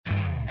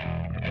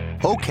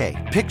Okay,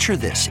 picture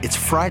this. It's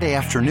Friday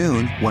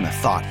afternoon when a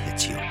thought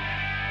hits you.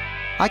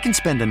 I can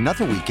spend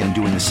another weekend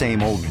doing the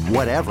same old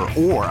whatever,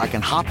 or I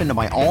can hop into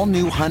my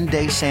all-new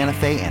Hyundai Santa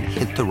Fe and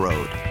hit the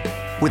road.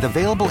 With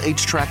available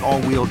H-Track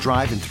all-wheel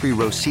drive and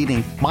 3-row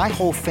seating, my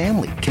whole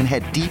family can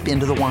head deep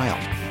into the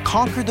wild.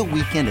 Conquer the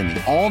weekend in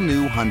the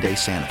all-new Hyundai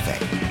Santa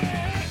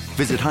Fe.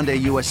 Visit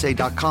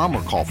HyundaiUSA.com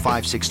or call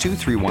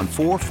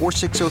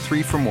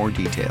 562-314-4603 for more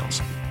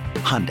details.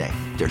 Hyundai,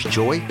 there's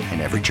joy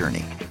in every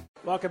journey.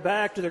 Welcome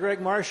back to the Greg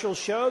Marshall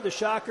Show. The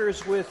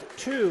Shockers with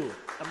 2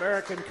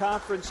 American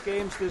Conference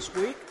games this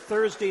week.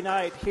 Thursday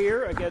night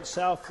here against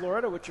South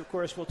Florida, which of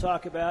course we'll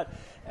talk about,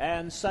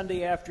 and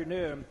Sunday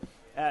afternoon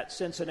at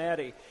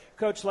Cincinnati.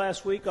 Coach,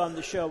 last week on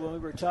the show when we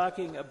were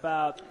talking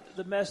about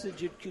the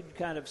message you could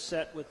kind of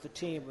set with the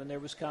team when there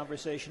was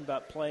conversation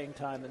about playing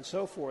time and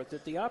so forth,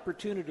 that the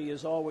opportunity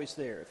is always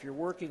there. If you're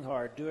working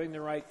hard, doing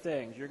the right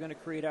things, you're going to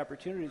create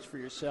opportunities for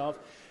yourself.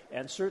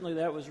 And certainly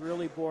that was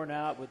really borne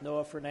out with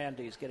Noah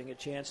Fernandez getting a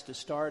chance to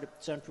start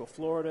at Central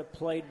Florida,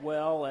 played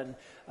well, and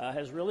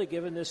has really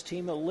given this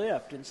team a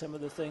lift in some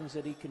of the things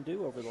that he can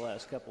do over the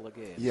last couple of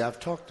games. Yeah,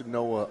 I've talked to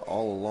Noah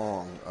all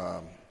along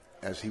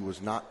as he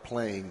was not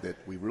playing that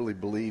we really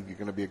believe you're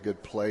going to be a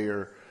good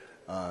player.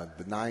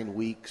 The 9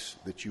 weeks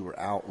that you were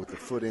out with the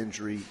foot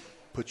injury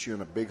put you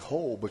in a big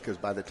hole because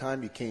by the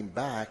time you came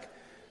back,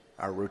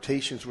 our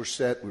rotations were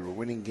set, we were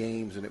winning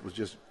games, and it was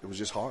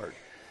just hard.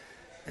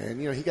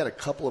 And, he got a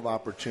couple of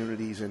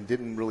opportunities and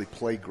didn't really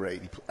play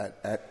great.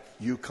 At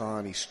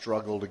UConn, he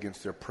struggled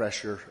against their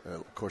pressure.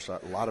 Of course, a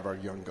lot of our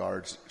young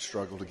guards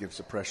struggled against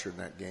the pressure in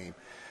that game.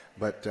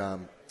 But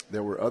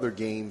there were other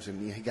games,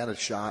 and he got a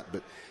shot.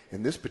 But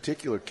in this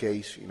particular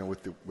case,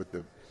 with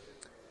the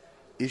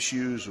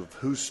issues of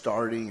who's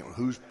starting or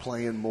who's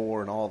playing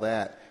more and all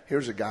that,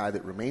 here's a guy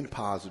that remained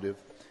positive.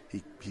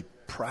 He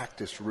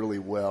practiced really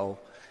well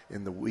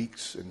in the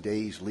weeks and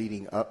days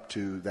leading up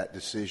to that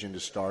decision to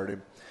start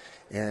him.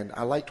 And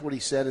I liked what he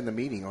said in the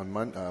meeting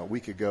on a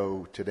week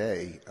ago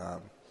today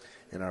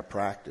in our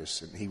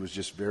practice. And he was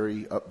just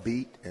very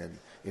upbeat and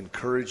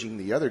encouraging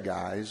the other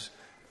guys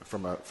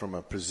from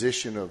a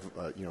position of,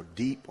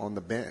 deep on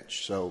the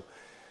bench. So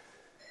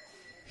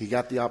he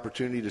got the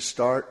opportunity to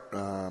start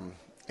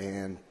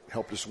and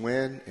helped us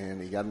win.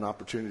 And he got an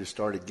opportunity to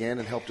start again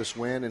and helped us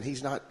win. And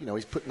he's not,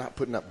 he's not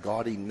putting up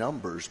gaudy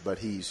numbers, but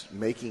he's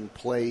making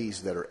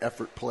plays that are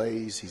effort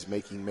plays. He's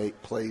making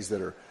plays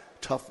that are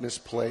toughness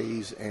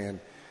plays, and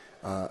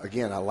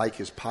again, I like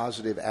his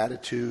positive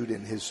attitude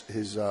and his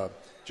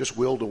just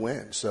will to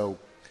win. So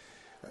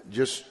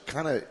just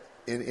kind of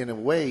in a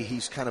way,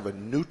 he's kind of a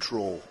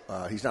neutral.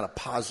 He's not a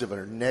positive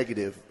or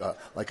negative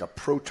like a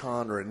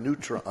proton or a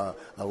neutron,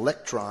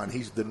 electron.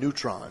 He's the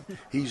neutron.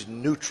 He's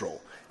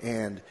neutral,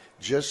 and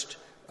just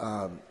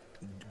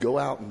go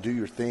out and do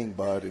your thing,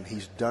 bud. And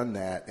he's done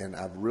that, and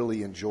I've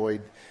really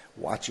enjoyed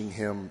watching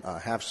him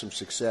have some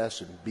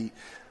success and be.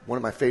 One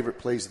of my favorite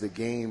plays of the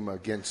game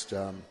against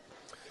the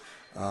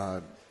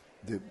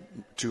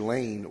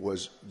Tulane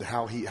was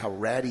how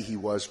ratty he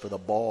was for the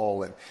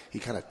ball, and he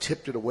kind of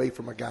tipped it away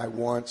from a guy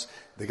once.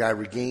 The guy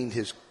regained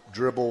his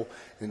dribble,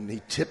 and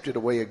he tipped it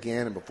away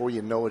again, and before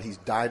you know it, he's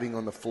diving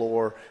on the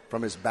floor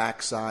from his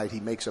backside. He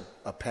makes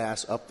a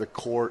pass up the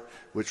court,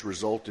 which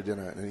resulted in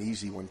an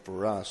easy one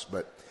for us.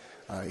 But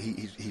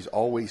he's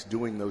always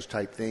doing those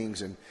type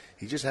things, and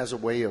he just has a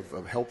way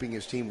of helping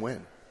his team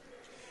win.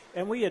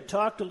 And we had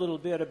talked a little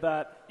bit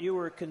about you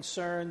were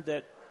concerned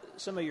that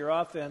some of your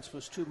offense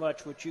was too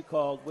much what you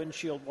called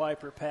windshield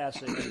wiper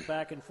passing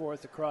back and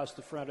forth across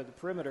the front of the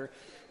perimeter.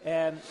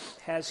 And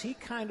has he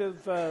kind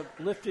of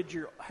lifted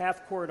your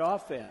half-court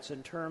offense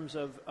in terms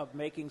of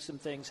making some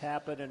things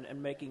happen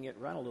and making it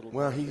run a little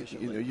more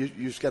efficiently? You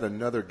just got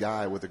another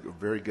guy with a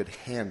very good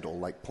handle.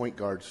 Like point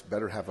guards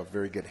better have a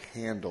very good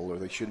handle or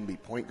they shouldn't be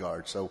point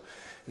guards. So,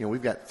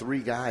 we've got 3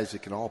 guys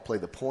that can all play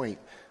the point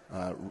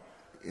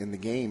in the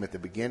game at the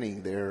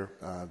beginning there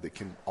that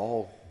can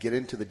all get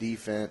into the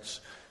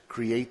defense,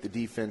 create the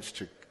defense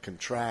to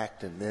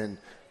contract, and then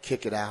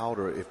kick it out.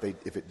 Or if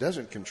it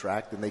doesn't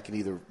contract, then they can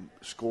either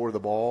score the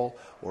ball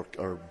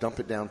or dump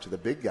it down to the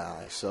big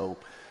guy. So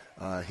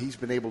he's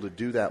been able to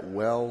do that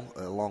well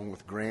along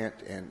with Grant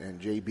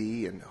and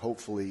JB, and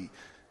hopefully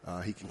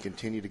he can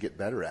continue to get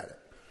better at it.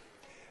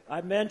 I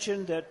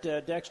mentioned that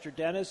Dexter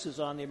Dennis is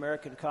on the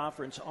American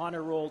Conference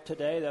Honor Roll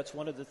today. That's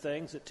one of the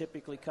things that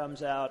typically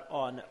comes out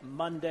on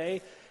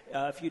Monday.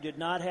 If you did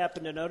not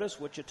happen to notice,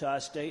 Wichita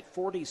State,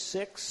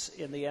 46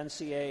 in the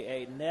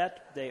NCAA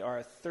net. They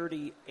are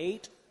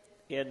 38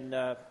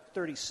 in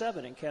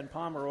 37 in Ken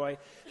Pomeroy,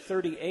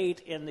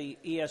 38 in the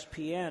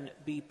ESPN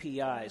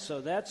BPI.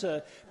 So that's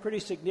a pretty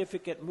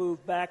significant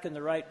move back in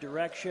the right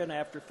direction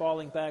after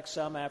falling back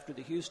some after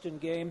the Houston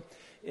game.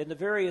 In the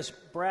various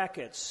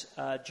brackets,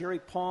 Jerry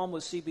Palm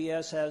with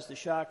CBS has the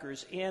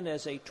Shockers in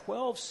as a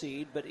 12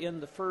 seed, but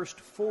in the first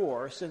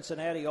 4.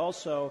 Cincinnati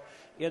also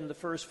in the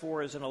first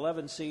 4 as an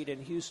 11 seed,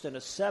 and Houston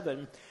a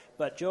 7.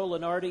 But Joe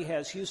Lunardi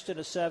has Houston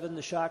a 7,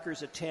 the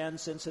Shockers a 10,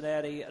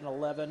 Cincinnati an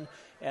 11.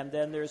 And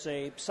then there's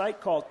a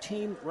site called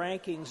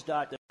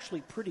TeamRankings.com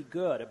actually pretty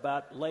good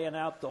about laying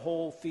out the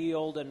whole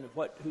field and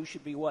who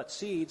should be what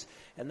seeds,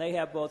 and they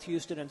have both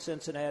Houston and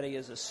Cincinnati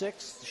as a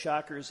 6, the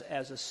Shockers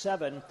as a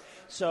 7.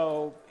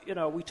 So,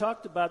 we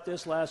talked about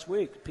this last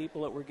week,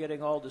 people that were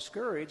getting all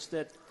discouraged,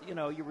 that,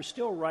 you were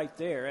still right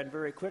there, and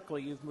very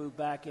quickly you've moved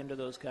back into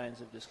those kinds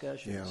of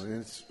discussions. Yeah,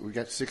 and we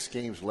got 6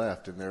 games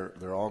left, and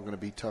they're all going to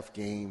be tough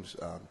games.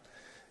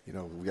 We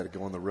got to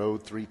go on the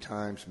road 3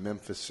 times,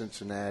 Memphis,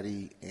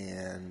 Cincinnati,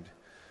 and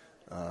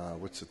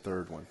what's the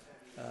third one?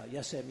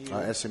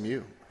 SMU.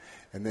 SMU.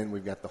 And then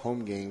we've got the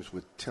home games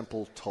with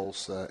Temple,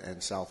 Tulsa,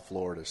 and South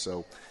Florida.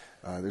 So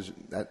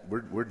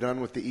we're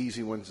done with the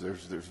easy ones.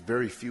 There's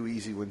very few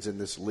easy ones in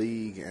this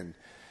league, and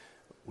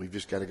we've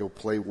just got to go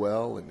play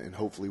well, and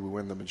hopefully we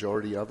win the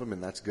majority of them,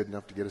 and that's good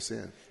enough to get us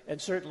in.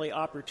 And certainly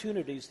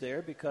opportunities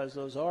there, because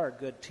those are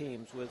good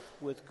teams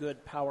with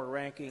good power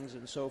rankings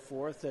and so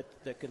forth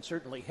that can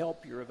certainly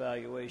help your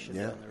evaluation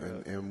down the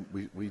road. And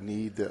we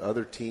need the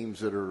other teams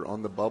that are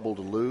on the bubble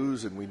to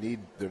lose, and we need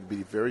there to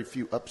be very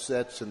few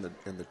upsets in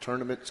the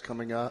tournaments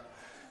coming up.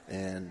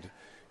 And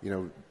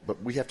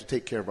but we have to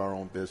take care of our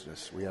own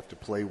business. We have to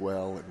play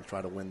well and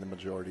try to win the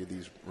majority of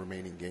these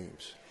remaining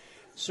games.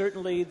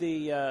 Certainly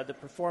the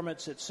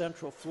performance at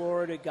Central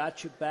Florida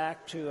got you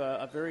back to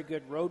a very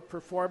good road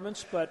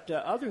performance, but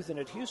other than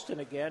at Houston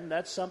again,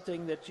 that's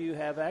something that you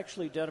have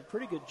actually done a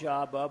pretty good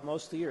job of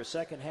most of the year.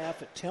 Second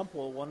half at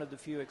Temple, one of the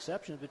few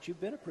exceptions, but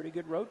you've been a pretty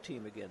good road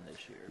team again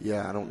this year.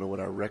 Yeah, I don't know what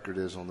our record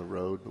is on the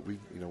road, but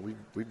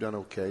we've done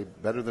okay,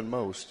 better than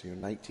most.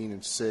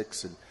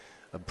 19-6 and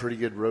a pretty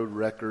good road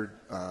record.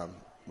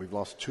 We've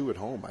lost 2 at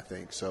home, I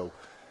think. So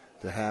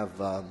to have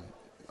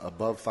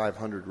above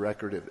 500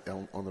 record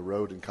on the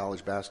road in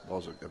college basketball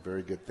is a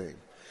very good thing.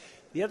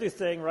 The other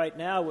thing right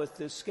now with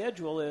this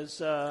schedule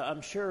is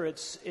I'm sure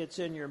it's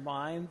in your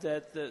mind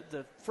that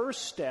the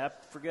first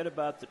step, forget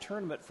about the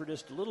tournament for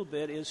just a little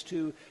bit, is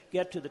to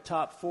get to the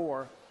top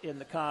 4 in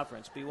the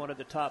conference, be one of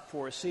the top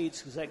 4 seeds,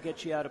 because that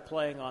gets you out of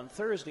playing on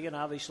Thursday, and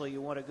obviously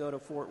you want to go to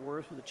Fort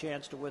Worth with a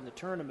chance to win the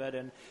tournament,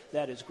 and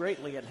that is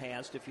greatly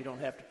enhanced if you don't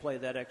have to play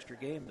that extra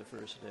game the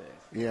first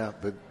day. Yeah,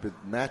 but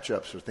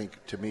matchups, I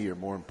think, to me, are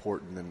more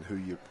important than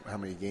how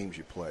many games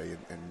you play,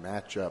 and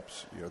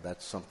matchups,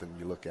 that's something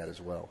you look at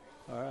as well.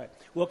 All right.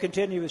 We'll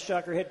continue with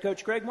Shocker head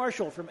coach Greg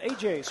Marshall from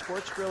AJ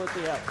Sports Grill at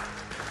the Out.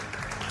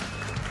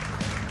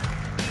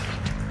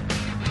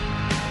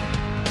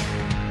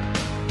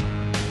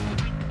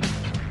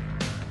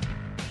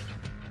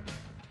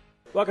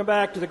 Welcome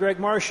back to the Greg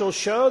Marshall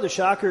Show. The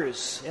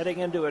Shockers heading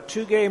into a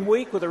 2-game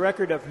week with a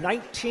record of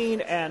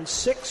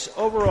 19-6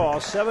 overall,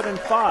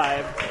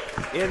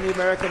 7-5 in the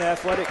American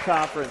Athletic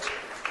Conference.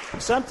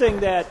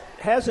 Something that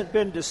hasn't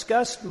been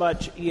discussed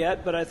much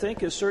yet, but I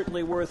think is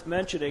certainly worth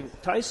mentioning.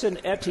 Tyson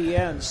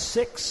Etienne's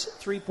 6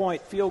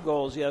 3-point field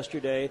goals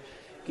yesterday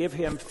give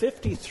him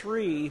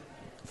 53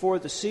 for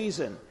the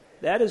season.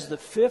 That is the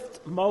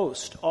 5th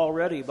most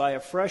already by a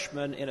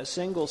freshman in a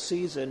single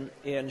season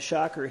in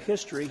Shocker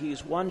history.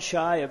 He's 1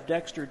 shy of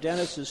Dexter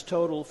Dennis's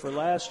total for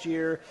last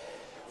year,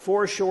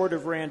 4 short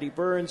of Randy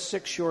Burns,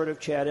 6 short of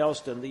Chad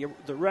Elston.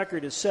 The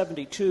record is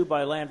 72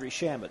 by Landry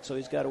Shamet, so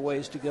he's got a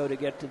ways to go to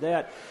get to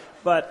that.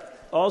 But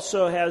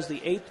also has the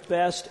 8th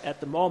best at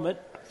the moment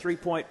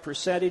 3-point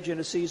percentage in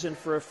a season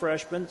for a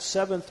freshman,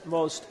 7th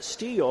most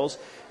steals,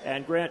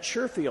 and Grant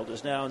Sherfield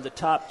is now in the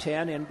top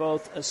 10 in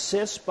both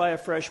assists by a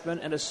freshman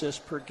and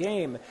assists per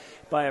game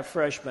by a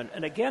freshman.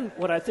 And again,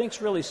 what I think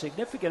is really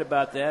significant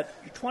about that,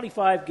 you're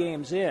 25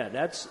 games in.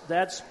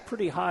 That's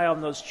pretty high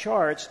on those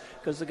charts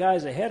because the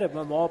guys ahead of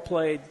them all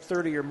played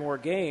 30 or more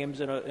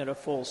games in a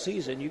full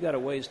season. You got a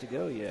ways to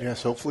go yet.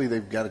 Yes, hopefully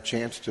they've got a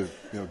chance to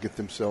get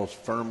themselves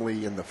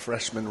firmly in the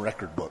freshman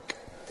record book.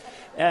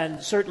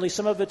 And certainly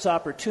some of it's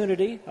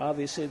opportunity.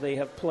 Obviously, they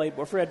have played.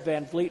 Well, Fred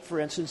VanVleet, for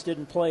instance,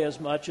 didn't play as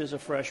much as a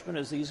freshman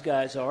as these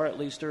guys are, at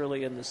least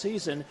early in the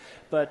season.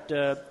 But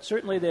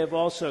certainly they have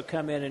also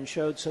come in and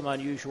showed some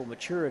unusual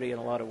maturity in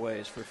a lot of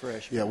ways for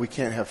freshmen. Yeah, we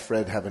can't have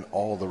Fred having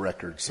all the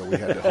records, so we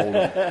had to hold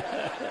him.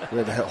 We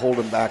had to hold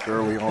him back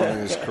early on in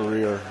his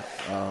career.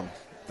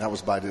 That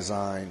was by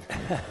design.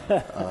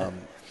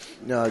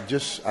 No, I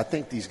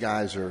think these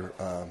guys are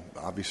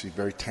obviously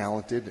very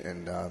talented,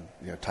 and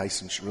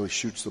Tyson really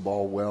shoots the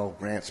ball well.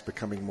 Grant's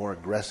becoming more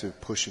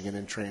aggressive, pushing it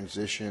in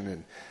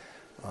transition,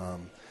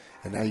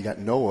 and now you got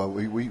Noah.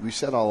 We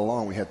said all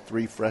along we had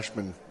 3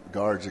 freshman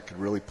guards that could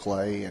really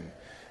play, and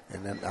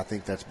then I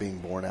think that's being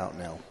borne out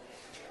now.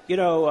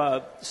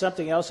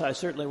 Something else I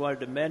certainly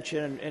wanted to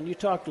mention, and you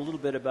talked a little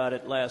bit about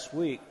it last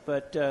week,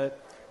 but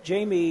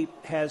Jamie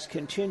has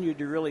continued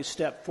to really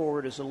step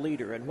forward as a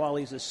leader. And while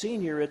he's a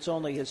senior, it's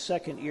only his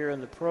 2nd year in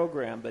the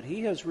program. But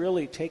he has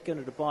really taken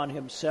it upon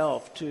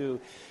himself to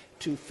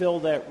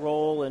fill that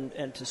role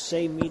and to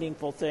say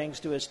meaningful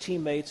things to his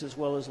teammates as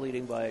well as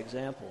leading by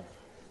example.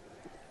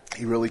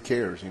 He really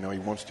cares. He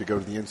wants to go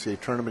to the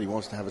NCAA tournament. He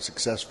wants to have a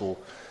successful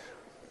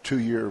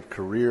 2-year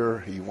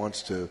career. He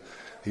wanted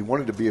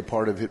to be a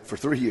part of it for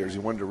 3 years. He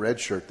wanted to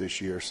redshirt this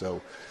year.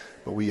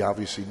 But we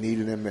obviously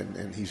needed him,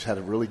 and he's had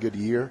a really good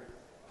year.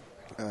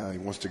 He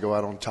wants to go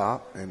out on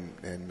top, and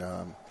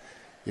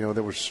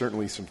there were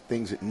certainly some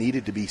things that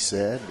needed to be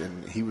said,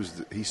 and he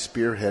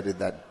spearheaded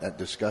that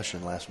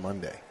discussion last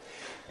Monday.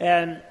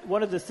 And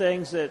one of the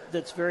things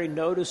that's very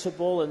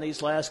noticeable in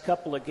these last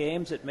couple of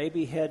games that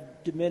maybe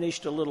had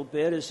diminished a little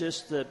bit is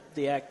just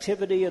the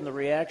activity and the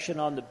reaction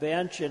on the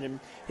bench. And in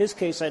his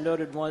case, I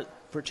noted one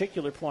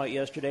particular point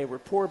yesterday where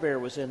Poor Bear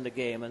was in the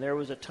game, and there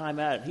was a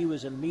timeout, and he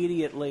was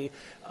immediately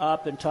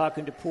up and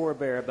talking to Poor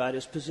Bear about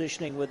his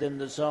positioning within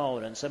the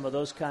zone and some of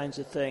those kinds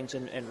of things,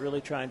 and really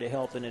trying to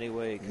help in any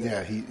way he could.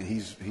 Yeah,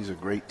 he's a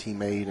great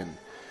teammate, and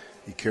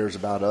he cares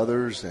about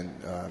others, and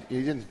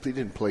he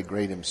didn't play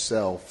great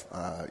himself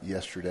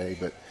yesterday,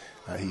 but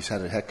he's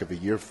had a heck of a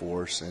year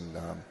for us, and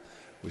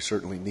we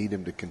certainly need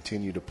him to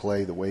continue to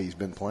play the way he's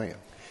been playing.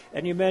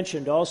 And you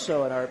mentioned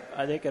also in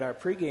our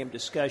pregame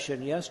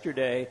discussion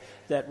yesterday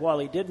that while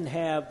he didn't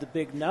have the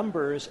big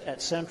numbers at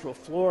Central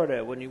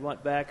Florida, when you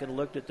went back and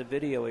looked at the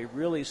video, he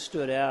really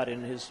stood out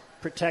in his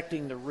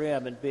protecting the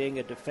rim and being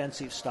a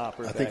defensive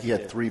stopper. I think he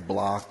had 3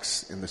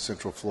 blocks in the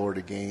Central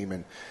Florida game,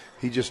 and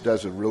he just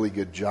does a really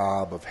good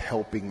job of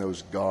helping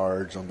those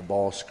guards on the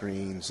ball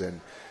screens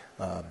and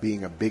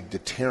being a big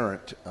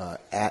deterrent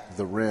at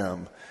the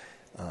rim.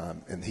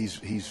 And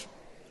he's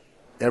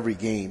every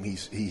game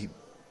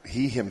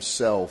he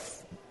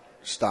himself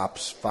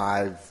stops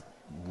 5,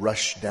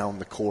 rush down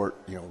the court.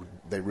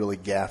 They really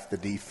gaff the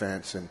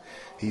defense, and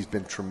he's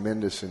been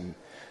tremendous in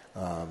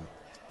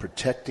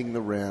protecting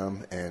the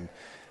rim and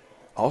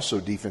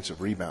also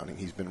defensive rebounding.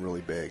 He's been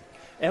really big.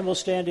 And will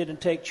stand in and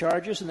take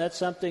charges, and that's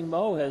something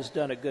Mo has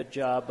done a good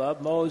job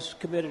of. Mo's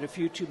committed a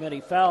few too many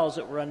fouls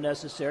that were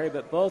unnecessary,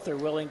 but both are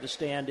willing to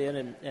stand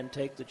in and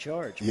take the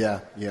charge.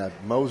 Yeah.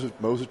 Mo's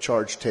a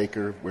charge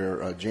taker,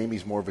 where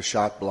Jamie's more of a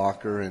shot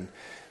blocker, and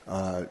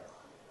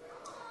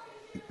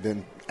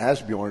then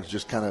Asbjorn's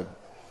just kind of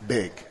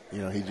big.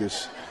 He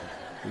just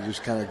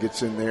kind of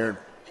gets in there,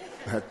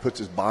 puts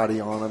his body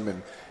on him,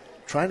 and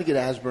trying to get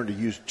Asbjorn to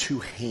use 2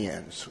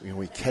 hands.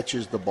 He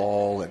catches the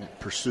ball and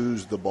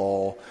pursues the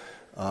ball.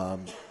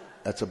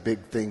 That's a big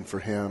thing for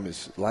him.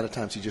 Is a lot of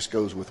times he just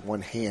goes with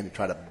one hand and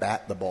try to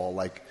bat the ball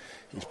like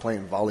he's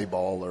playing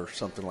volleyball or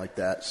something like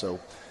that. So,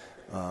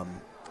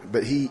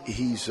 but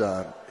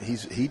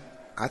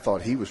I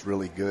thought he was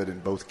really good in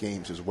both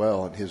games as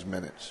well in his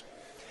minutes.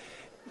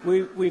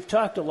 We've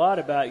talked a lot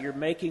about your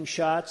making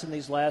shots in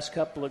these last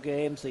couple of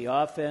games. The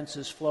offense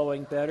is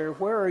flowing better.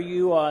 Where are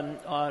you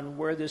on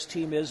where this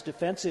team is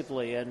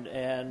defensively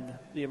and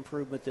the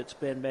improvement that's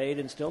been made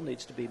and still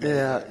needs to be made?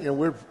 Yeah,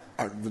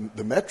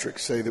 the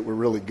metrics say that we're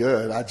really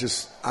good.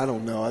 I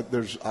don't know.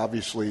 There's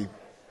obviously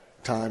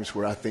times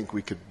where I think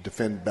we could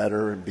defend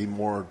better and be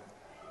more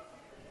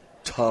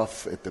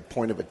tough at the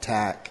point of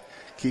attack,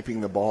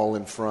 keeping the ball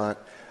in front.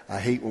 I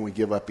hate when we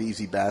give up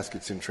easy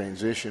baskets in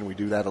transition. We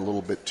do that a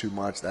little bit too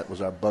much. That was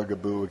our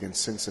bugaboo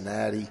against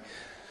Cincinnati.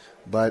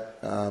 But,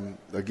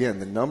 again,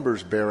 the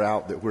numbers bear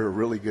out that we're a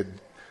really good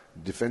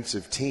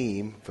defensive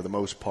team for the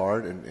most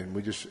part,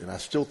 and I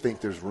still think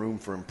there's room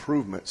for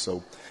improvement.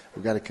 So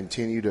we've got to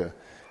continue to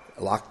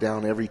lock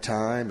down every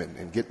time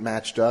and get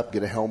matched up,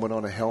 get a helmet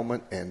on a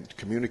helmet, and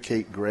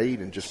communicate great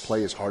and just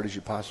play as hard as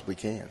you possibly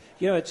can.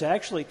 It's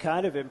actually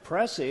kind of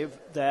impressive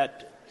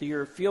that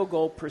your field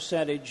goal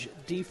percentage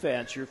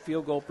defense, your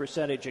field goal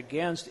percentage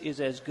against is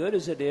as good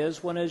as it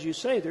is when, as you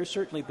say, there's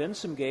certainly been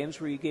some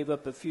games where you gave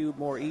up a few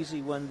more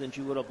easy ones than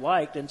you would have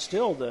liked, and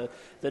still the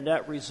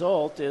net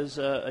result is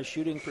a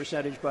shooting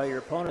percentage by your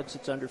opponents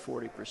that's under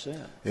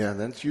 40%. Yeah,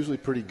 that's usually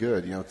pretty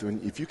good.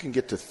 If you can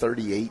get to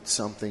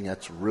 38-something,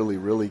 that's really,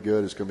 really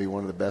good. It's going to be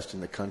one of the best in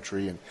the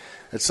country, and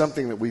it's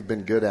something that we've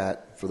been good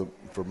at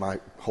for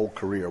my whole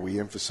career. We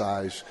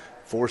emphasize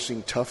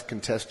forcing tough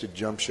contested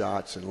jump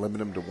shots and limit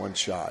them to one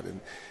shot. And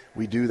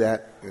we do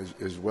that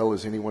as well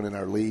as anyone in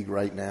our league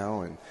right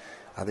now. And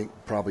I think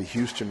probably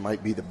Houston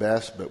might be the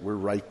best, but we're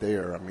right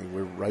there. I mean,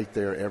 we're right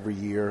there every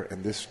year,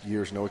 and this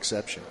year's no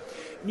exception.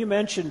 You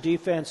mentioned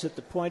defense at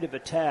the point of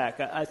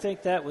attack. I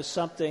think that was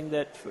something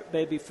that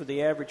maybe for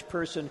the average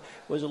person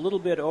was a little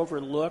bit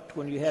overlooked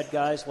when you had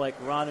guys like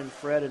Ron and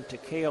Fred and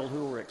Takale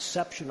who were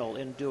exceptional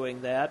in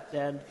doing that.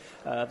 And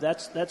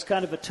that's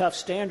kind of a tough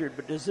standard,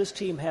 but does this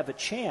team have a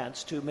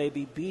chance to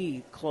maybe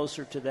be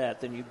closer to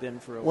that than you've been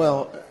for a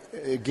while? Well,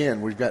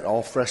 again, we've got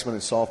all freshmen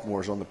and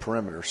sophomores on the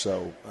perimeter,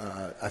 so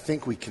I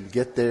think we can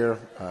get there.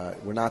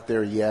 We're not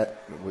there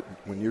yet.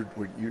 When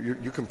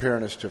you're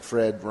comparing us to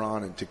Fred,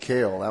 Ron, and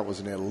Takale, that was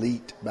an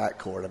elite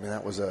backcourt. I mean,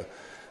 that was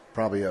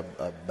probably a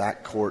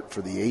backcourt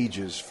for the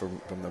ages from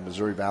the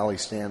Missouri Valley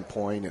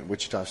standpoint and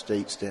Wichita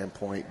State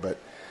standpoint. But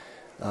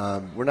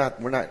we're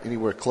not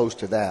anywhere close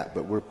to that.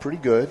 But we're pretty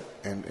good,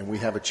 and we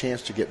have a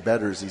chance to get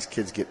better as these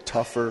kids get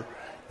tougher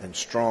and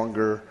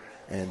stronger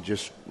and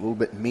just a little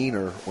bit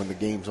meaner when the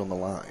game's on the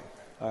line.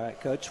 All right,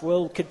 Coach.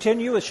 We'll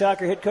continue with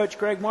Shocker head coach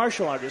Greg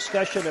Marshall on our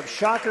discussion of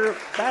Shocker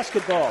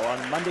basketball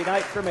on Monday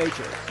night for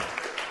Major.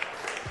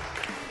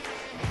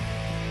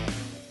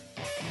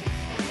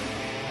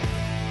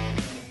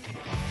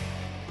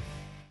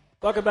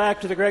 Welcome back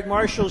to the Greg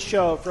Marshall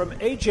Show from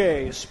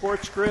AJ's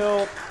Sports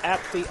Grill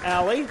at the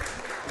Alley.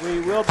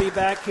 We will be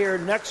back here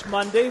next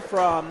Monday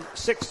from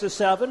 6 to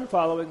 7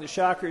 following the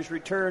Shockers'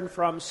 return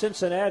from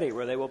Cincinnati,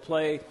 where they will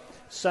play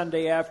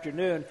Sunday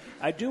afternoon.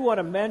 I do want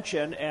to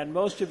mention, and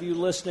most of you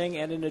listening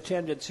and in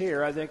attendance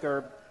here, I think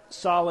are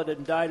solid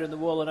and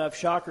dyed-in-the-wool enough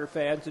Shocker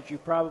fans that you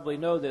probably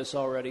know this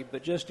already,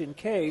 but just in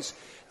case,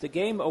 the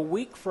game a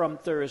week from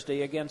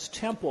Thursday against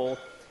Temple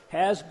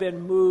has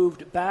been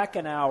moved back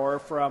an hour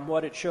from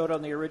what it showed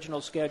on the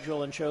original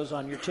schedule and shows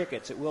on your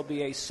tickets. It will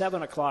be a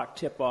 7 o'clock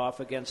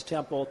tip-off against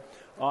Temple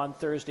on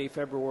Thursday,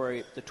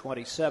 February the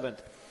 27th.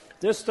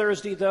 This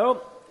Thursday,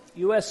 though,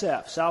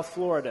 USF, South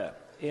Florida,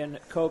 in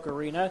Koch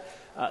Arena.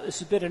 This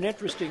has been an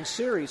interesting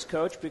series,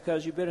 Coach,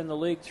 because you've been in the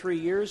league 3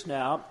 years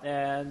now,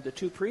 and the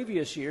 2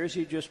 previous years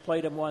you just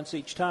played them once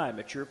each time.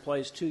 At your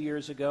place 2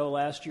 years ago,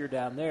 last year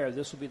down there.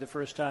 This will be the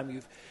first time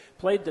you've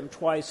played them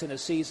twice in a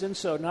season,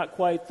 so not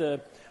quite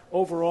the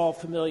overall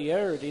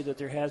familiarity that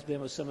there has been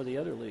with some of the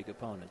other league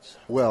opponents.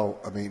 Well,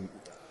 I mean,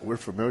 we're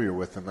familiar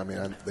with them. I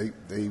mean,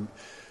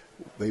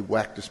 they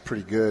whacked us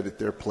pretty good at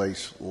their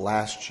place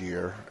last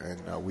year,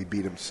 and we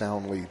beat them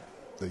soundly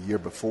the year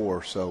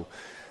before. So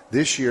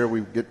this year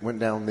we went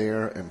down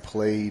there and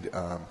played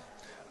a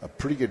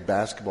pretty good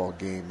basketball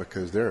game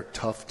because they're a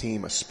tough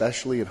team,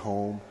 especially at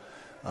home.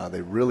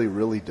 They really,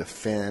 really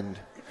defend.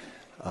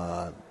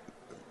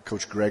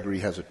 Coach Gregory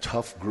has a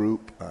tough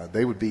group.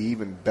 They would be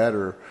even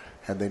better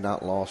had they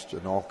not lost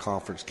an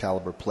all-conference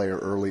caliber player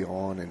early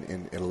on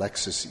in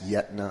Alexis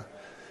Yetna.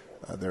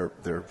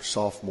 They're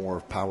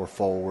sophomore power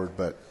forward,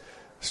 but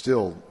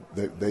still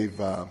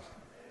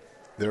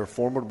they're a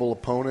formidable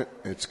opponent.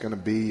 It's going to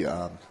be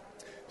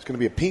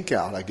a pink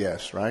out, I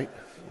guess, right?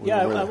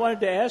 Yeah, I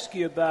wanted to ask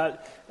you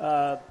about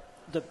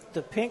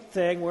the pink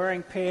thing,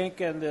 wearing pink,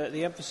 and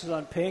the emphasis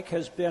on pink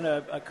has been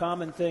a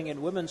common thing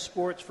in women's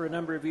sports for a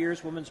number of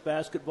years, women's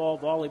basketball,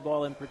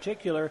 volleyball in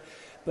particular.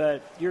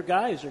 But your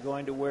guys are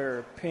going to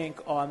wear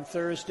pink on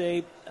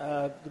Thursday.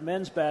 The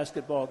men's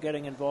basketball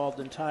getting involved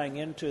and tying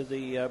into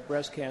the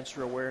breast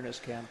cancer awareness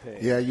campaign.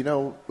 Yeah, you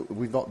know,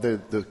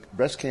 the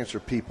breast cancer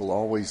people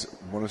always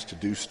want us to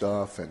do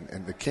stuff,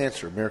 and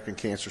the American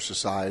Cancer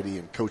Society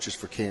and Coaches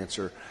for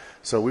Cancer.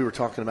 So we were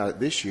talking about it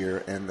this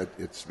year, and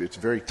it's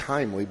very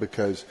timely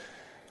because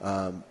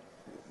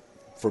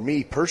for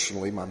me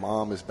personally, my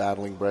mom is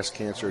battling breast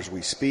cancer as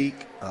we speak.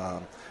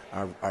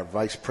 Our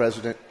vice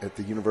president at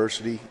the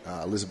university,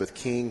 Elizabeth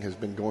King, has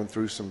been going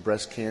through some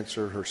breast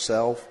cancer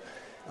herself.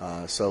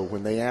 So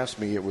when they asked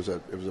me, it was a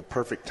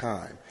perfect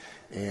time,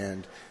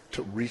 and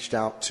reached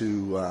out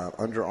to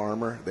Under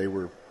Armour. They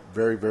were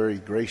very, very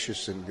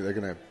gracious, and they're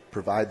going to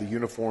provide the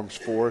uniforms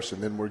for us,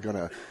 and then we're going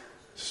to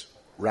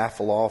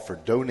raffle off or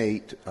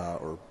donate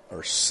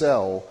or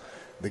sell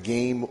the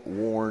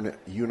game-worn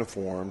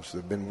uniforms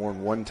that have been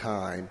worn one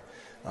time.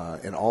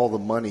 And all the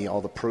money, all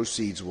the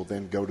proceeds will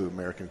then go to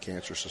American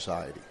Cancer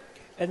Society.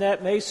 And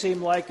that may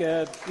seem like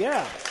and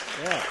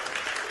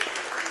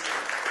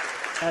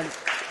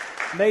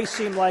may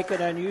seem like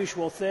an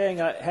unusual thing.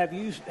 Have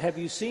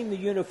you seen the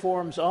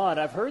uniforms on?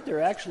 I've heard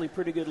they're actually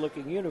pretty good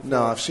looking uniforms.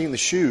 No, I've seen the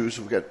shoes.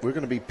 We're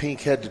going to be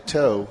pink head to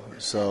toe.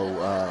 So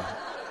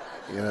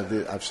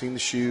I've seen the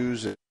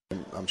shoes, and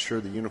I'm sure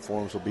the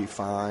uniforms will be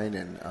fine.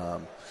 And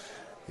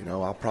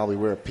I'll probably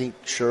wear a pink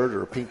shirt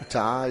or a pink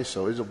tie,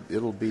 so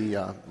it'll be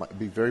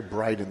very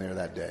bright in there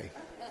that day.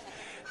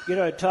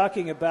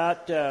 Talking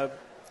about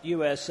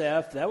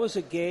USF, that was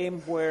a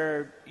game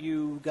where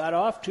you got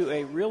off to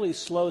a really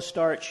slow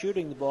start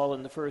shooting the ball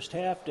in the first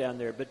half down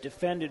there, but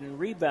defended and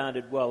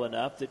rebounded well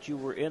enough that you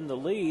were in the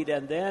lead,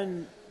 and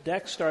then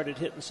Dex started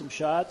hitting some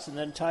shots, and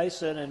then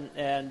Tyson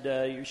and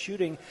your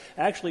shooting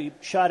actually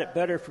shot it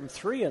better from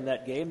 3 in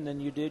that game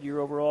than you did your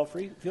overall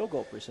field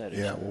goal percentage.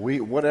 Yeah,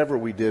 well, whatever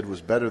we did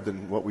was better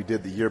than what we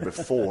did the year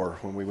before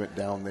when we went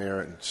down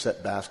there and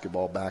set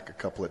basketball back a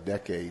couple of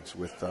decades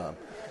with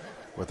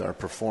our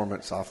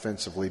performance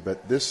offensively.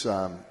 But this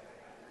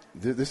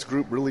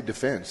group really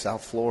defends.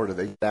 South Florida,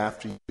 they get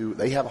after you.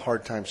 They have a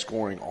hard time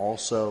scoring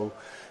also,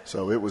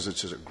 so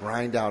it's just a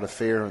grind-out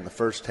affair in the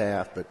first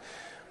half, but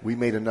we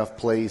made enough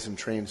plays in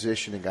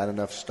transition and got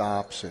enough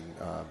stops and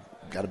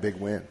got a big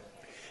win.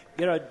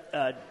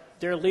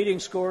 Their leading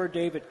scorer,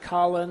 David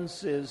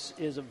Collins, is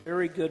a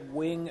very good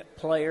wing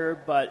player,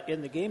 but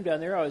in the game down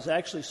there, I was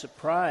actually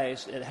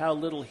surprised at how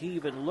little he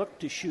even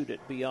looked to shoot it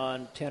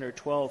beyond 10 or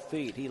 12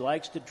 feet. He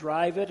likes to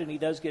drive it, and he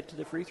does get to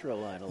the free throw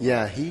line a lot.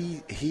 Yeah,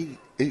 he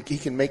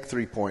can make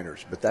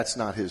three-pointers, but that's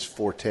not his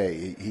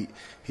forte.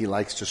 He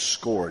likes to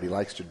score it. He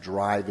likes to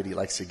drive it. He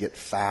likes to get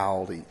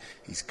fouled.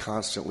 He's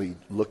constantly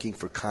looking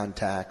for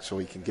contact so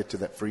he can get to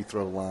that free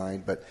throw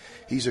line. But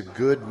he's a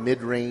good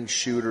mid-range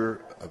shooter,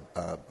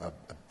 a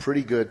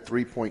pretty good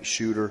three-point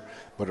shooter,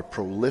 but a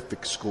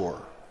prolific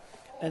scorer.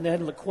 And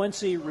then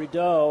LaQuincy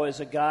Rideau is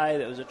a guy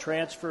that was a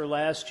transfer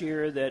last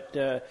year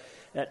that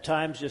at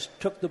times just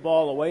took the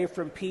ball away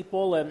from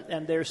people,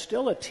 and there's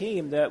still a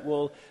team that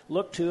will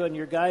look to, and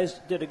your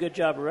guys did a good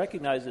job of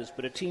recognizing this,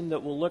 but a team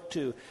that will look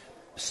to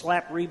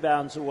slap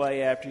rebounds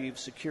away after you've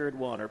secured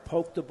one, or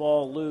poke the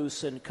ball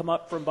loose and come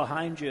up from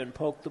behind you and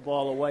poke the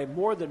ball away,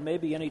 more than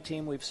maybe any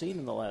team we've seen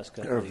in the last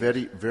couple of years. They're a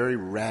very, very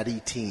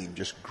ratty team,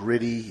 just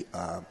gritty.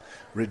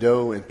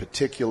 Rideau in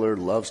particular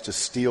loves to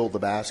steal the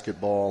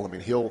basketball. I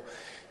mean, he'll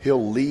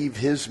leave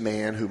his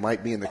man who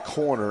might be in the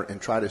corner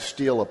and try to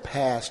steal a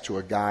pass to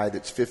a guy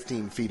that's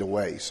 15 feet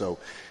away. So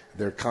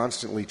they're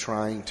constantly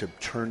trying to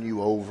turn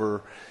you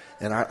over.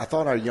 And I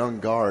thought our young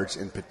guards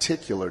in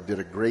particular did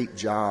a great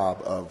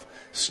job of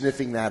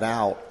sniffing that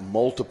out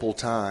multiple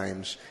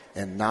times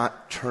and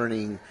not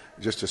turning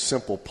just a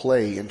simple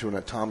play into an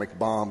atomic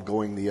bomb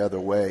going the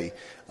other way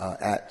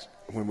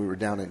when we were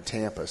down in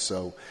Tampa.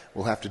 So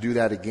we'll have to do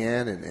that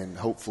again and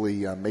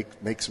hopefully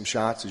make some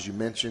shots, as you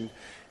mentioned,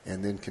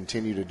 and then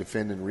continue to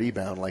defend and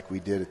rebound like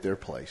we did at their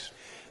place.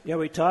 Yeah,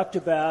 we talked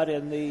about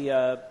in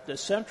the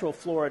Central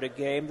Florida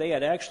game, they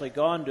had actually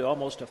gone to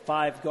almost a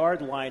 5-guard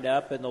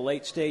lineup in the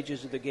late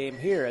stages of the game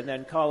here. And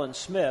then Colin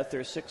Smith,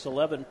 their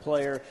 6'11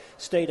 player,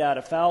 stayed out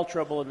of foul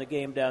trouble in the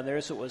game down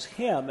there. So it was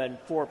him and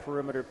 4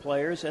 perimeter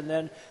players. And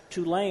then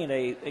Tulane,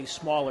 a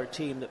smaller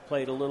team that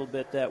played a little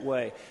bit that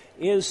way.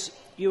 Is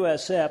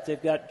USF,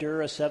 they've got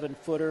Durr, a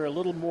 7-footer, a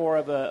little more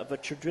of a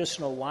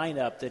traditional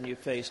lineup than you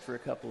faced for a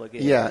couple of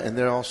games. Yeah, and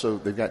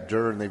they've got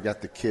Durr and they've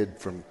got the kid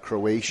from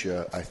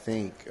Croatia, I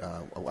think.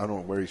 I don't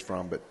know where he's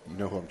from, but you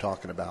know who I'm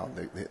talking about.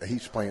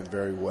 He's playing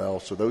very well.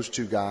 So those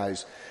two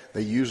guys,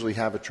 they usually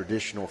have a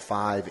traditional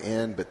 5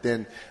 in, but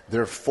then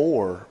their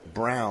 4,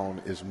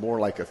 Brown, is more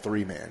like a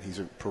 3-man. He's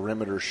a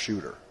perimeter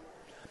shooter.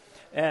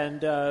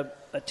 And a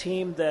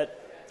team that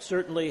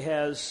certainly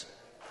has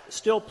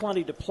still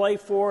plenty to play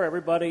for.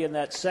 Everybody in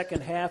that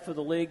second half of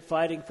the league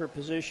fighting for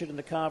position in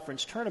the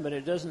conference tournament.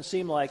 It doesn't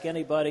seem like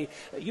anybody.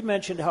 You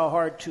mentioned how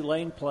hard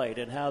Tulane played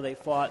and how they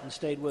fought and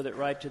stayed with it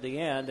right to the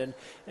end,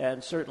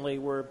 and certainly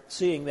we're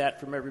seeing that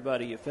from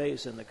everybody you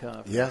face in the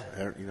conference. Yeah,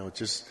 it's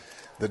just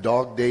the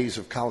dog days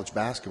of college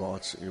basketball.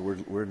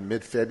 We're in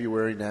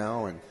mid-February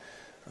now, and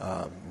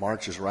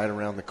March is right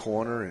around the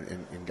corner,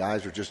 and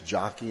guys are just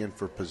jockeying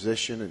for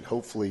position and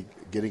hopefully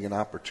getting an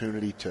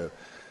opportunity to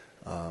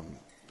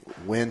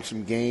win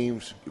some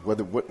games,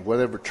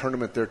 whatever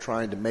tournament they're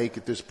trying to make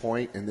at this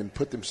point, and then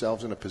put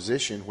themselves in a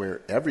position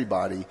where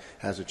everybody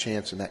has a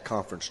chance in that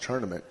conference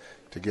tournament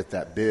to get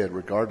that bid,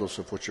 regardless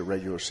of what your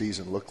regular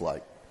season looked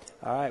like.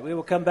 All right, we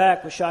will come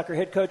back with Shocker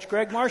head coach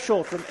Greg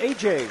Marshall from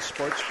AJ's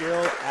Sports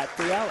Grill at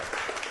the Alley.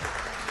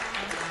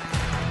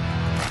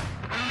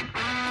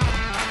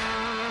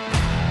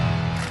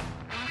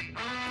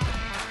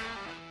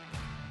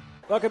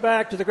 Welcome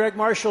back to the Greg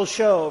Marshall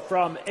Show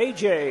from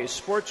AJ's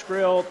Sports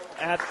Grill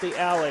at the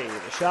Alley.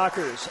 The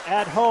Shockers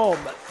at home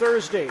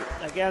Thursday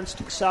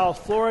against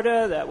South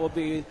Florida. That will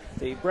be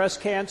the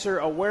breast cancer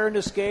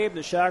awareness game.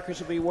 The Shockers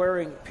will be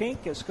wearing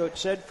pink, as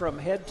Coach said, from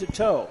head to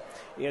toe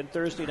in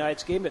Thursday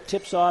night's game. It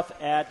tips off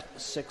at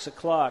 6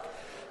 o'clock.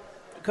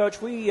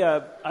 Coach,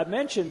 I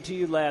mentioned to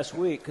you last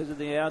week, because of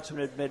the announcement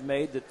had been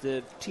made, that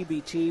the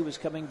TBT was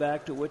coming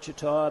back to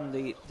Wichita and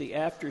the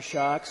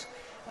aftershocks.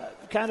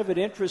 Kind of an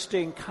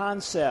interesting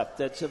concept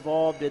that's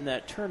evolved in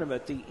that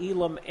tournament, the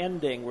Elam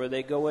ending, where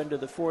they go into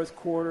the fourth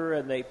quarter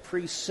and they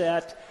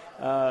preset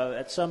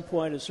at some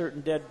point a certain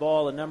dead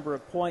ball, a number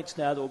of points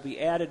now that will be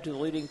added to the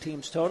leading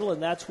team's total,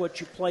 and that's what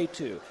you play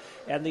to.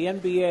 And the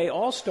NBA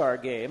All-Star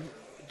Game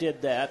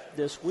did that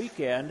this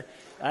weekend.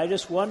 I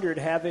just wondered,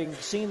 having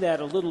seen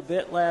that a little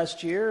bit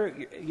last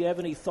year, you have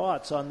any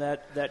thoughts on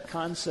that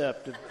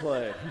concept of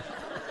play?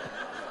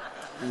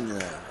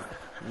 No,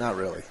 not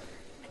really.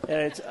 And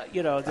it's, I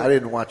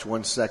didn't watch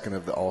 1 second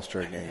of the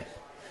All-Star Game.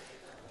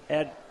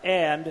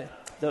 And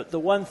the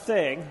one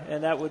thing,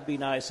 and that would be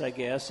nice, I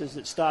guess, is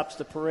it stops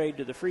the parade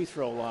to the free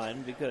throw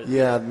line. Because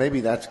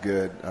maybe that's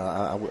good.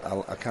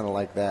 I kind of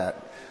like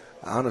that.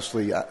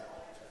 Honestly, I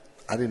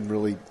didn't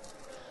really.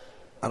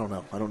 I don't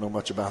know. I don't know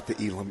much about the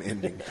Elam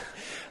ending.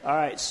 All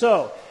right.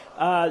 So,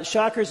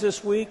 Shockers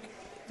this week.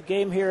 The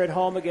game here at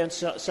home against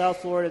South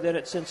Florida, then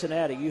at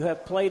Cincinnati. You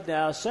have played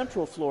now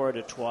Central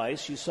Florida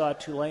twice. You saw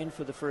Tulane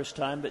for the first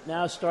time, but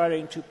now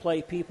starting to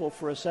play people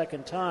for a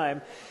second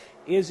time.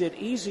 Is it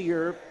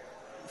easier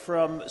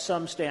from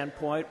some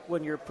standpoint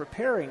when you're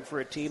preparing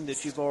for a team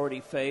that you've already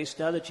faced,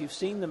 now that you've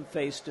seen them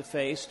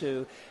face-to-face,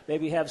 to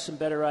maybe have some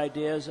better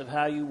ideas of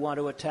how you want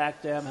to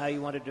attack them, how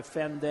you want to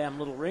defend them,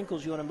 little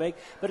wrinkles you want to make,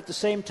 but at the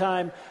same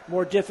time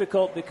more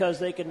difficult because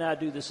they can now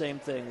do the same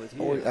thing with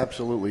you? Oh,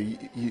 absolutely.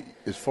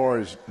 As far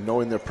as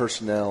knowing their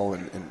personnel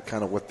and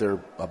kind of what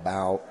they're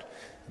about,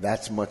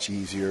 that's much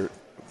easier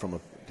from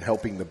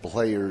helping the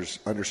players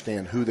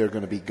understand who they're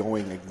going to be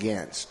going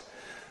against.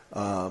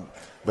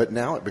 But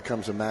now it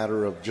becomes a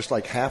matter of, just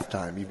like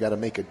halftime, you've got to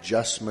make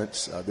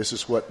adjustments. This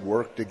is what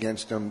worked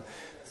against them.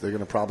 They're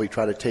going to probably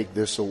try to take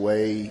this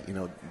away.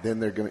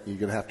 Then you're going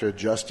to have to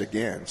adjust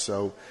again.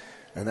 So,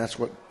 and that's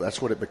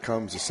what it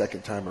becomes the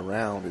second time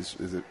around is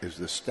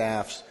the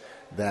staffs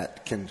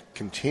that can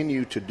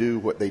continue to do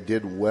what they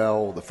did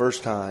well the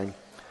first time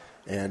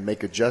and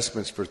make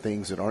adjustments for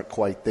things that aren't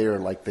quite there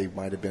like they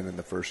might have been in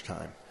the first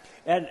time.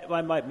 And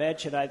I might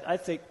mention, I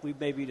think we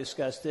maybe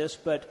discussed this,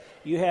 but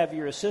you have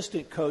your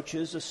assistant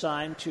coaches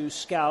assigned to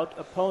scout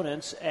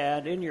opponents,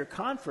 and in your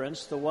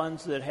conference, the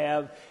ones that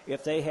have,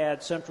 if they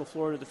had Central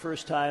Florida the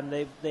first time,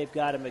 they've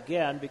got them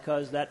again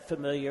because that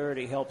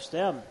familiarity helps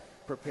them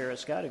prepare a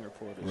scouting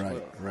report as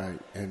well. Right.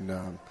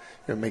 And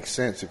it makes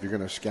sense. If you're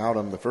going to scout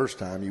them the first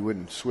time, you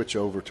wouldn't switch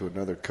over to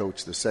another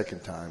coach the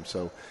second time.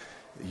 So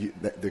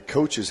the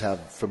coaches have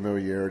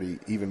familiarity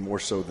even more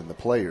so than the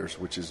players,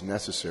 which is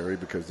necessary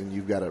because then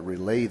you've got to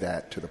relay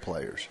that to the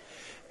players.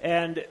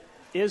 And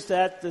is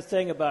that the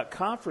thing about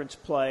conference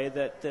play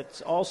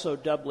that's also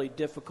doubly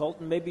difficult,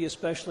 and maybe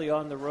especially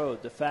on the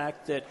road? The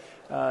fact that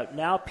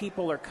now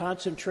people are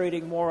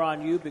concentrating more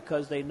on you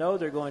because they know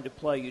they're going to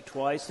play you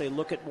twice. They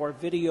look at more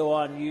video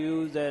on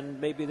you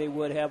than maybe they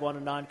would have on a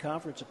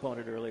non-conference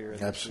opponent earlier.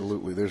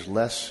 Absolutely. There's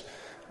less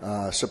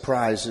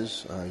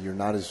surprises. You're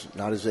not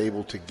as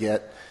able to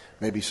get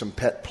maybe some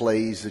pet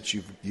plays that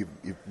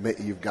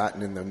you've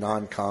gotten in the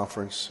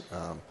non-conference,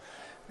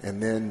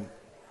 and then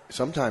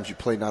sometimes you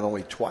play not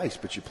only twice,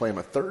 but you play them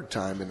a third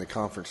time in the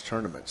conference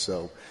tournament.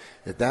 So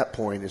at that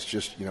point, it's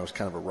just, it's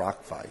kind of a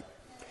rock fight.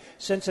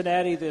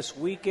 Cincinnati this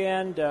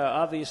weekend,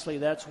 obviously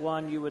that's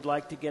one you would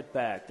like to get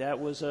back. That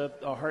was a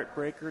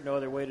heartbreaker, no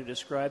other way to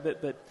describe it.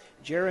 But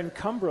Jaron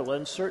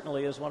Cumberland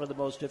certainly is one of the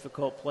most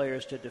difficult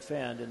players to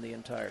defend in the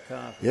entire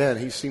conference. Yeah, and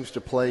he seems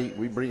to play.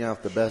 We bring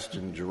out the best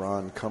in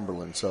Jaron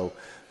Cumberland. So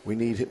we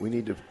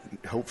need to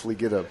hopefully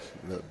get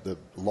the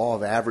law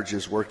of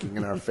averages working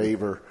in our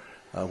favor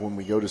when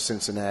we go to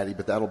Cincinnati.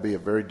 But that'll be a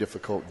very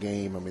difficult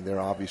game. I mean, they're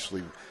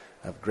obviously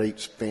have great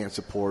fan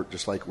support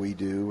just like we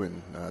do,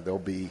 and they'll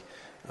be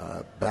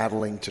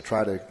battling to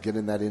try to get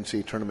in that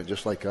NCAA tournament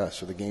just like us,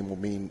 so the game will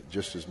mean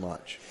just as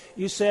much.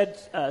 You said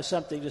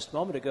something just a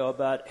moment ago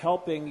about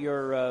helping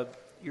your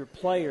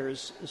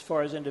players as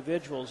far as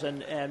individuals,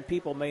 and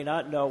people may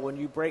not know when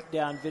you break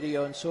down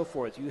video and so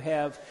forth, you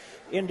have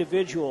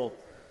individual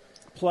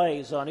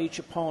plays on each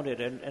opponent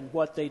and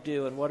what they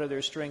do and what are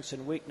their strengths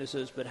and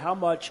weaknesses, but how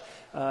much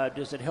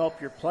does it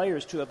help your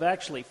players to have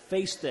actually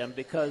faced them?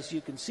 Because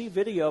you can see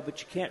video,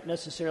 but you can't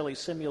necessarily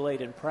simulate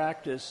in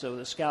practice, so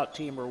the scout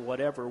team or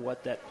whatever,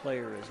 what that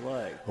player is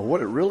like. Well, what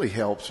it really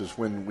helps is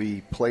when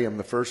we play them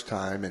the first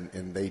time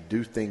and they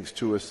do things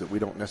to us that we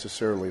don't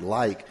necessarily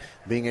like,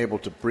 being able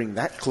to bring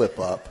that clip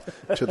up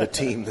to the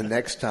team the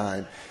next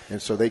time,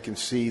 and so they can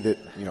see that,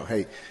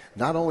 hey,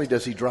 not only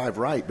does he drive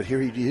right, but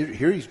here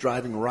he's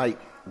driving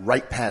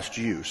right past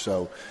you.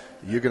 So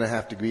you're going to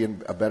have to be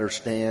in a better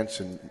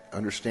stance and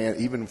understand,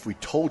 even if we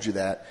told you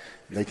that,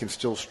 they can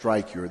still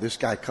strike you. Or this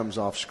guy comes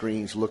off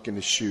screens looking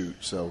to shoot.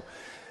 So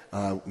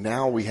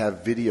now we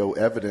have video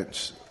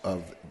evidence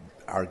of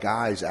our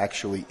guys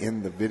actually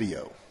in the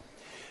video.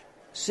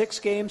 6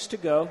 games to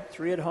go,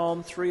 3 at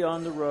home, 3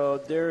 on the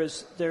road.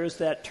 There's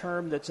that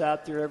term that's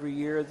out there every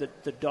year,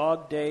 the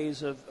dog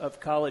days of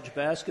college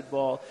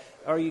basketball.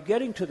 Are you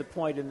getting to the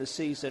point in the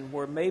season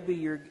where maybe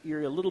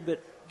you're a little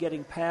bit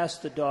getting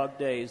past the dog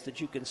days,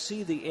 that you can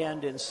see the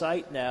end in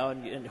sight now,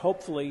 and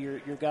hopefully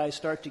your guys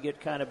start to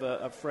get kind of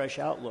a fresh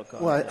outlook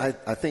on it? Well,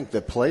 I think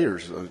the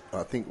players,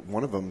 I think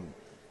one of them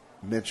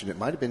mentioned, it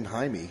might have been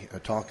Jaime,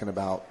 talking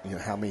about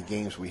how many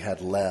games we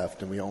had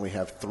left, and we only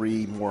have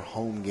 3 more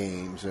home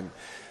games, and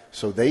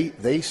so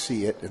they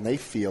see it and they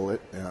feel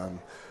it.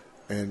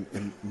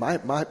 And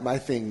my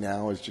thing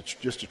now is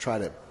just to try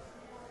to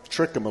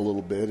trick them a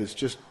little bit, is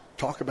just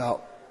talk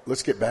about,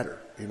 let's get better.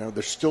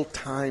 There's still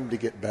time to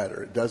get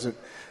better.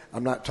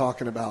 I'm not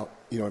talking about,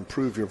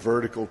 improve your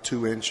vertical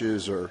 2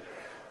 inches or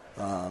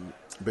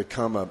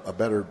become a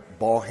better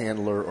ball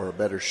handler or a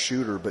better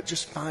shooter, but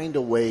just find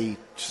a way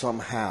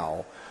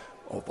somehow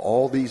of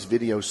all these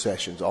video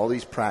sessions, all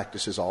these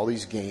practices, all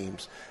these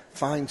games,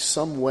 find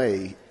some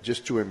way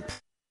just to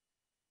improve,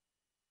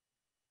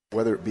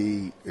 whether it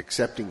be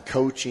accepting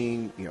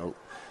coaching,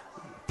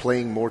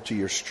 playing more to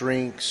your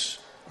strengths,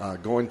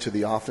 going to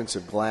the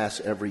offensive glass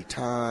every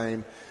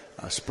time,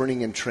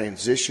 sprinting in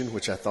transition,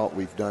 which I thought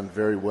we've done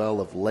very well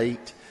of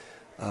late.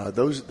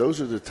 Those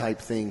are the type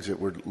things that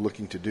we're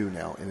looking to do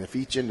now. And if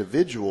each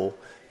individual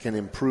can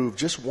improve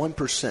just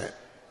 1%,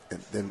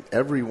 then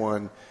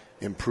everyone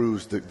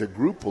improves. The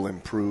group will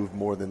improve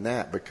more than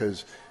that,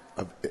 because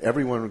of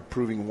everyone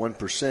improving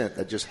 1%,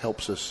 that just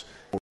helps us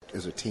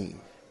as a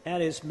team.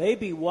 And is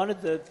maybe one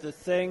of the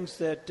things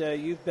that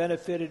you've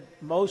benefited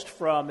most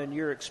from in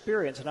your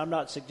experience, and I'm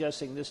not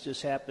suggesting this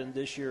just happened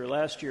this year or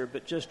last year,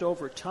 but just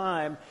over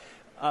time,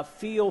 a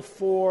feel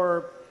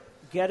for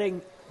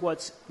getting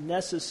what's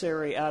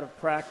necessary out of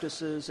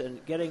practices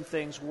and getting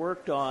things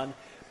worked on.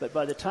 But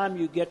by the time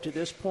you get to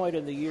this point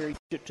in the year, you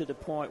get to the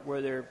point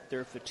where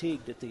they're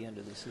fatigued at the end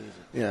of the season.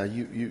 Yeah,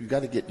 you've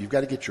got to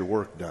get your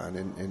work done,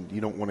 and you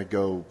don't want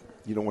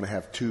to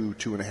have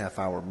 2.5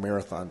 hour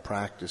marathon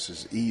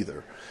practices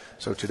either.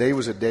 So today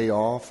was a day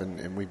off,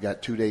 and we've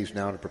got 2 days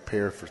now to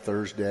prepare for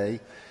Thursday,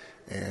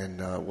 and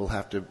we'll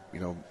have to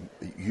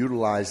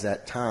utilize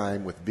that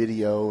time with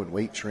video and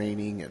weight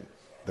training and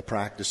the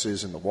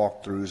practices and the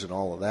walkthroughs and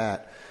all of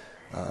that,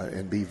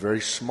 and be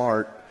very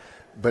smart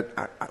But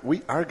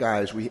our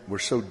guys, we're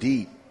so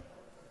deep,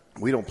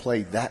 we don't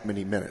play that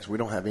many minutes. We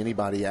don't have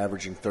anybody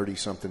averaging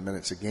 30-something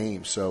minutes a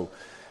game. So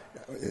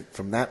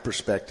from that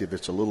perspective,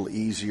 it's a little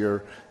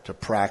easier to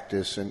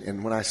practice.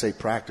 And when I say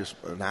practice,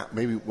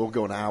 maybe we'll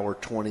go an hour,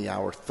 20,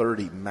 hour,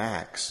 30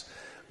 max.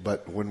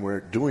 But when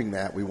we're doing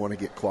that, we want to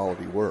get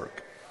quality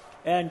work.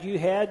 And you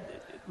had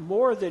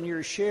more than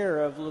your share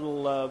of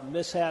little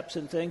mishaps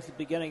and things at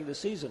the beginning of the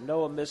season.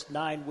 Noah missed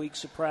 9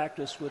 weeks of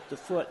practice with the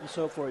foot and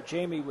so forth.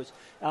 Jamie was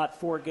out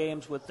 4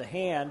 games with the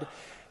hand.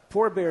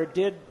 Poor Bear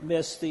did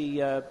miss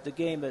the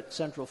game at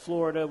Central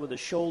Florida with a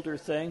shoulder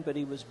thing, but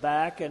he was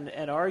back. And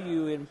are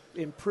you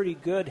in pretty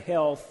good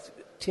health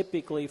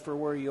typically for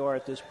where you are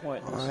at this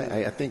point in the season?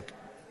 I think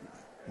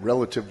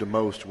relative to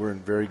most, we're in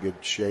very good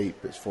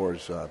shape as far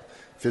as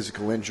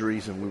physical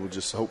injuries, and we will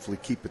just hopefully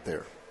keep it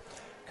there.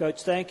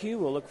 Coach, thank you.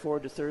 We'll look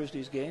forward to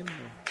Thursday's game.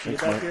 See you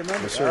Thanks, back Mike. here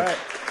Monday. Yes, sir. All right.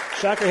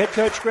 Shocker head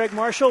coach Greg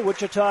Marshall,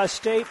 Wichita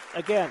State.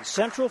 Again,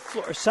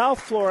 South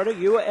Florida,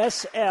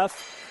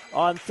 USF.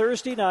 On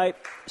Thursday night,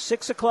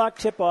 6 o'clock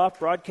tip-off,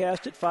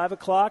 broadcast at 5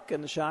 o'clock,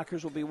 and the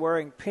Shockers will be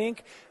wearing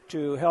pink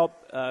to help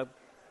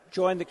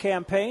join the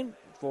campaign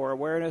for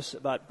awareness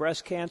about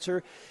breast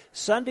cancer.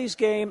 Sunday's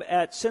game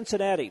at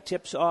Cincinnati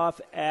tips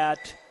off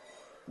at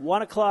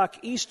 1 o'clock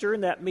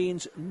Eastern. That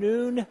means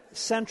noon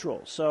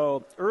Central.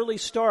 So early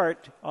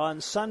start on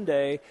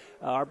Sunday.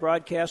 Our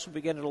broadcast will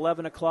begin at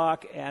 11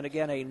 o'clock, and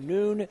again a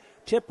noon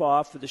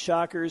tip-off for the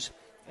Shockers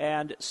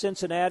and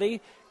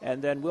Cincinnati.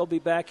 And then we'll be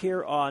back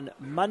here on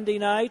Monday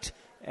night.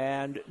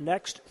 And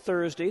next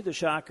Thursday, the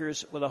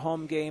Shockers with a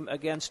home game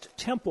against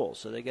Temple.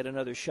 So they get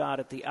another shot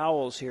at the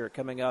Owls here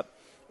coming up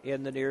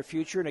in the near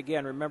future. And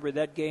again, remember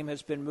that game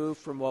has been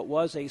moved from what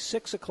was a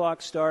 6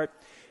 o'clock start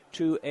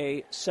to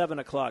a 7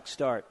 o'clock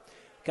start.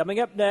 Coming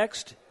up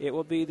next, it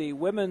will be the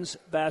Women's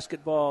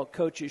Basketball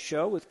Coaches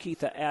Show with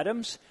Keitha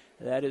Adams.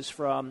 That is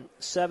from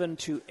 7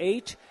 to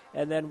 8.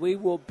 And then we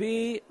will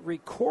be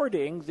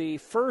recording the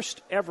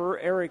first ever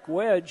Eric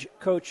Wedge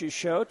Coaches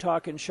Show,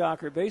 talking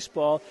Shocker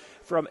baseball,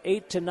 from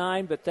 8 to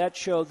 9. But that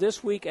show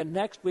this week and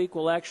next week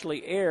will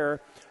actually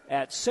air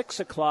at 6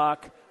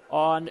 o'clock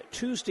on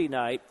Tuesday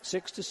night,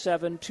 6 to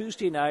 7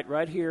 Tuesday night,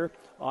 right here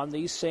on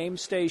these same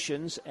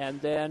stations. And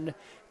then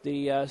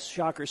the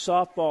Shocker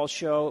softball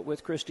show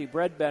with Christy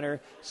Bredbenner,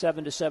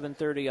 7 to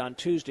 7:30 on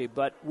Tuesday.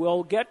 But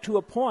we'll get to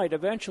a point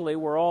eventually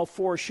where all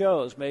 4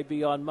 shows may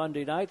be on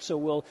Monday night, so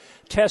we'll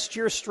test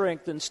your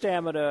strength and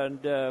stamina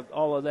and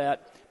all of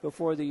that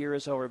before the year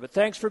is over. But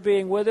thanks for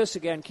being with us.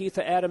 Again,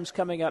 Keitha Adams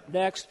coming up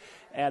next.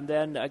 And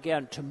then,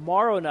 again,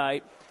 tomorrow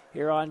night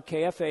here on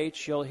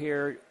KFH, you'll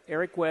hear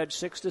Eric Wedge,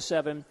 6 to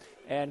 7,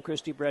 and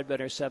Christy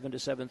Bredbenner, 7 to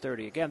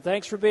 7:30. Again,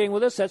 thanks for being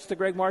with us. That's the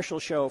Greg Marshall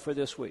Show for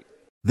this week.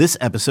 This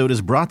episode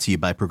is brought to you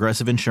by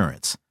Progressive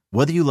Insurance.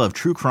 Whether you love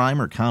true crime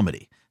or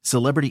comedy,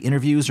 celebrity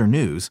interviews or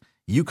news,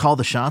 you call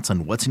the shots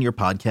on what's in your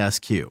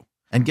podcast queue.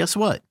 And guess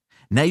what?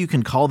 Now you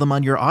can call them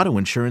on your auto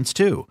insurance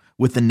too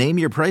with the Name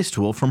Your Price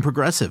tool from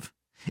Progressive.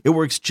 It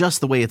works just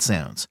the way it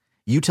sounds.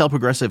 You tell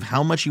Progressive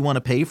how much you want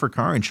to pay for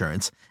car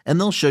insurance, and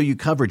they'll show you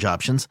coverage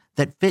options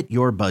that fit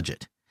your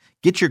budget.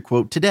 Get your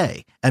quote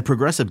today at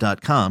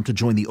Progressive.com to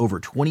join the over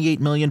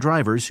 28 million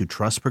drivers who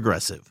trust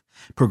Progressive.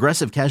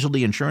 Progressive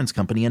Casualty Insurance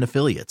Company and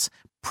Affiliates.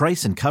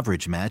 Price and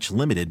coverage match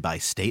limited by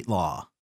state law.